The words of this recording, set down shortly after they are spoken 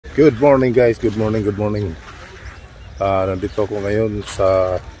Good morning guys, good morning. Nandito ako ngayon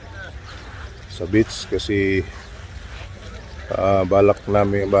sa beach kasi balak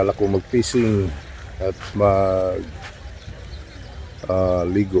ko mag-fishing at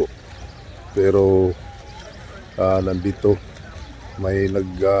ligo. Pero nandito may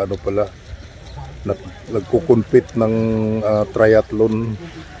nagko-compete ng triathlon.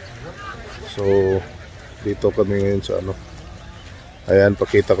 So dito kami ngayon sa ayan,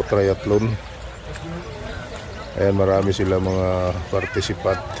 pakita ko triathlon. Ayan, marami sila mga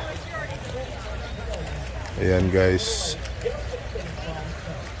participant. Ayan guys,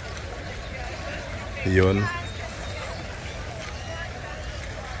 yun,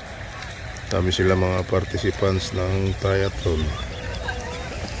 dami sila mga participants ng triathlon.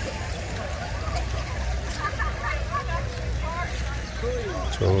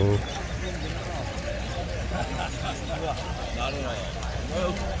 So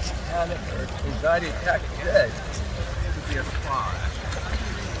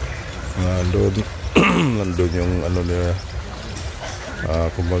nandun yung nila,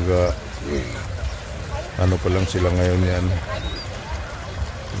 kumbaga pa lang sila ngayon yan.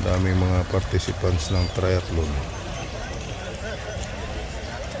 Daming mga participants ng triathlon.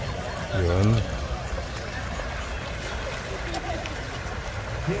 Yun.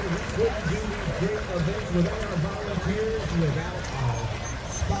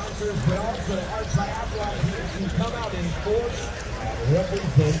 Sponsors, but also our triathlon teams who come out in force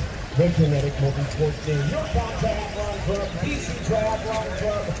represent the Kinetic Multisport team. Your Triathlon Club, DC Triathlon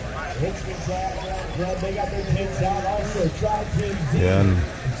Club, Richmond Triathlon Club, they got their kids out also. Tri-Team Z. Yan.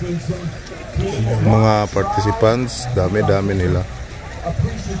 Mga participants, dami nila.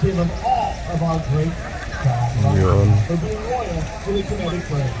 Appreciative of all of our great yun. for being loyal to the Kinetic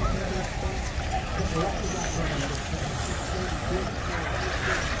brand.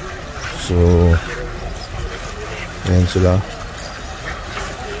 So ayan sila.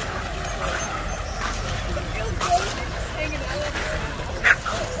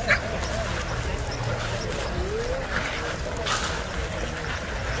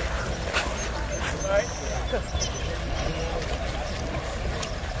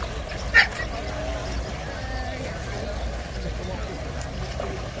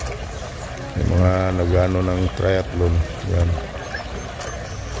 Yung mga nagano ng triathlon yan.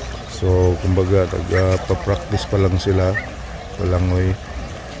 So kumbaga nagpa-practice pa lang sila. Palangoy.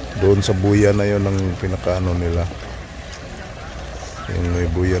 Doon sa buya na yon ang pinakaano nila. Yung may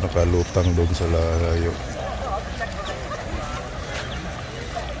buya nakalutang doon sa layo.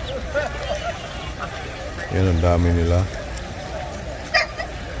 Yan, ang dami nila.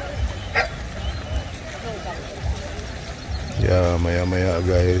 Yeah, maya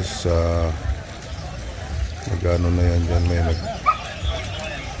guys, nagano na yan dyan, may ayan.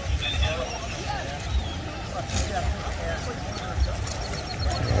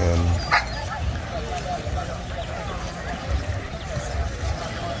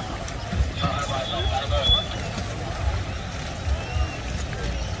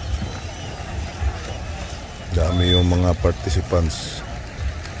 Dami yung mga participants.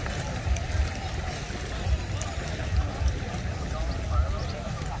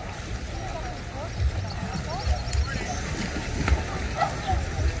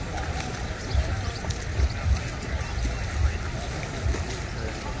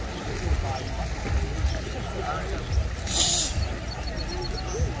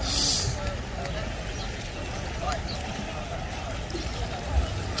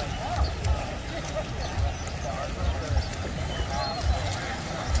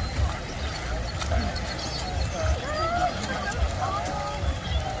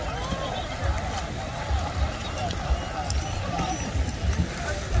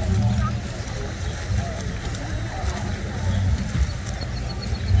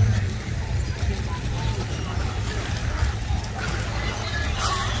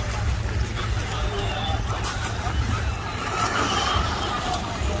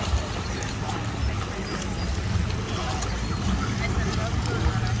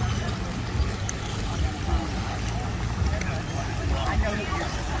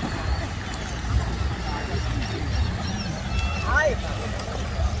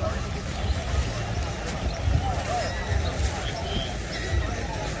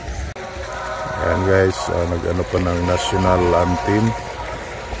 Ayan guys, nag-ano pa ng national anthem.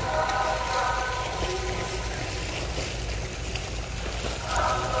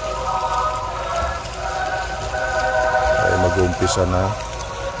 Ay mag-umpisa na.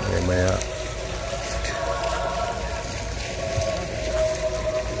 Maya.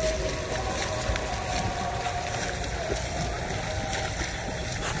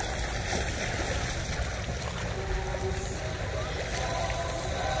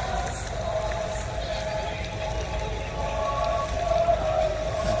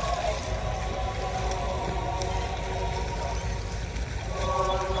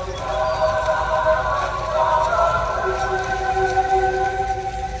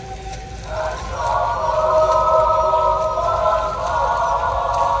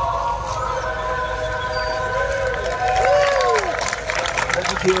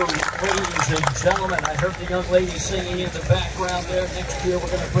 you, ladies and gentlemen. I heard the young lady singing in the background there. Next year, we're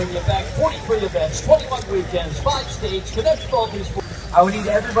going to bring you back 43 events, 21 weekends, 5 states, connect all these. I would need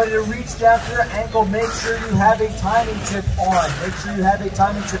everybody to reach down to your ankle. Make sure you have a timing chip on. Make sure you have a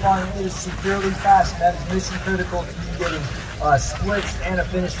timing chip on. It is securely fastened. That is mission critical to you getting splits and a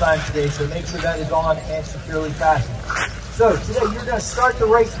finish time today. So make sure that is on and securely fastened. So today you're going to start the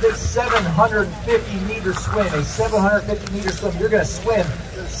race with a 750-meter swim. A 750-meter swim. You're going to swim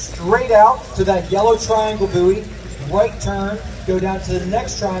straight out to that yellow triangle buoy, right turn, go down to the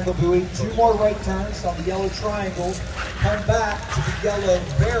next triangle buoy, 2 more right turns on the yellow triangle, come back to the yellow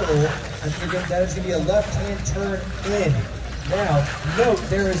barrel, and that is going to be a left-hand turn in. Now, note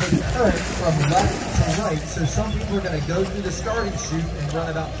there is a current from left to right, so some people are going to go through the starting chute and run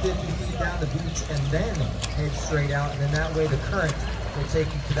about 50 feet down the beach and then head straight out, and then that way the current will take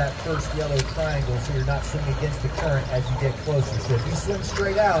you to that first yellow triangle, so you're not swimming against the current as you get closer. So if you swim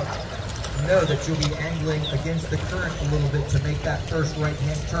straight out, know that you'll be angling against the current a little bit to make that first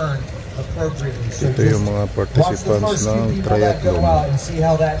right-hand turn appropriately. So ito yung mga participants ng triathlon. And see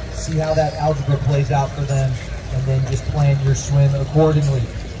how that algebra plays out for them, and then just plan your swim accordingly.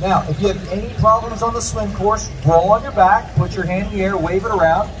 Now, if you have any problems on the swim course, roll on your back, put your hand in the air, wave it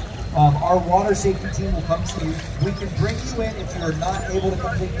around. Our water safety team will come to you. We can bring you in if you're not able to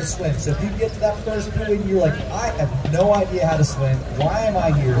complete the swim. So if you get to that first buoy and you're like, I have no idea how to swim, why am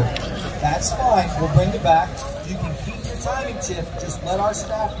I here? That's fine, we'll bring you back. You can keep your timing chip, just let our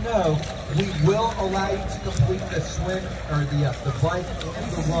staff know. We will allow you to complete the swim, or the bike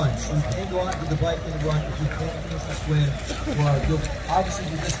and the run. So you can go out to the bike and the run. If you can't finish the swim, well, you'll obviously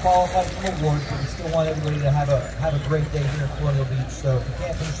be disqualified from awards, but we still want everybody to have a great day here at Colonial Beach. So if you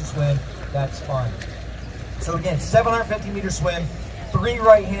can't finish the swim, that's fine. So again, 750-meter swim, 3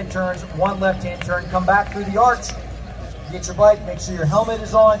 right-hand turns, 1 left-hand turn, come back through the arch. Get your bike, make sure your helmet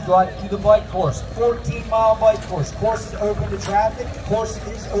is on, go out to the bike course. 14-mile bike course. Course is open to traffic. Course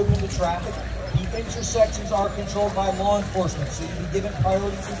is open to traffic. The intersections are controlled by law enforcement, so you'll be given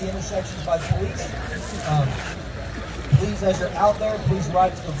priority to the intersections by the police. Please, as you're out there, please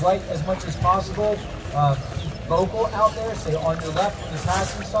ride to the right as much as possible. Be vocal out there. Say on your left when you're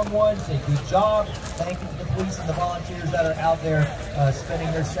passing someone. Say good job. Thank you to the police and the volunteers that are out there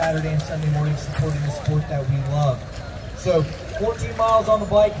spending their Saturday and Sunday morning supporting the sport that we love. So 14 miles on the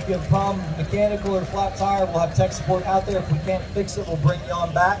bike. If you have a problem, mechanical or flat tire, we'll have tech support out there. If we can't fix it, we'll bring you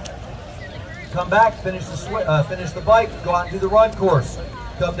on back. Come back, finish the bike, go out and do the run course.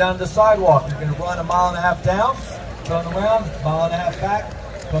 Come down to the sidewalk. You're going to run 1.5 miles down, turn around, 1.5 miles back,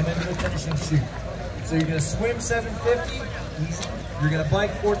 come into the finishing chute. So you're going to swim 750, easy. You're going to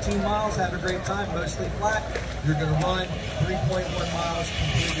bike 14 miles, have a great time, mostly flat. You're going to run 3.1 miles,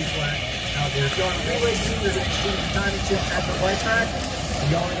 completely flat out there. If you're on a relay team, you're going to exchange the timing chip at the bike rack.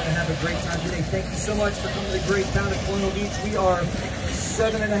 Y'all are going to have a great time today. Thank you so much for coming to the great town of Colonial Beach. We are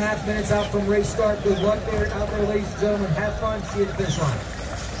 7.5 minutes out from race start. Good luck out there, ladies and gentlemen. Have fun. See you at the finish line.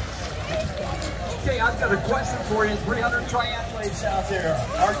 Okay, I've got a question for you. 300 triathletes out there.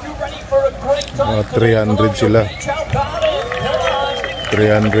 Are you ready for a great time? 300 sila.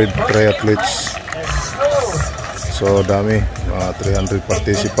 300 triathletes. So dami, mga 300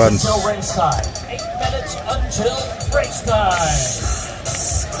 participants. Until race time. 8 minutes until race time.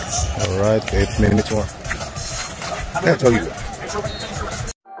 Alright, 8 minutes more. That's all you got.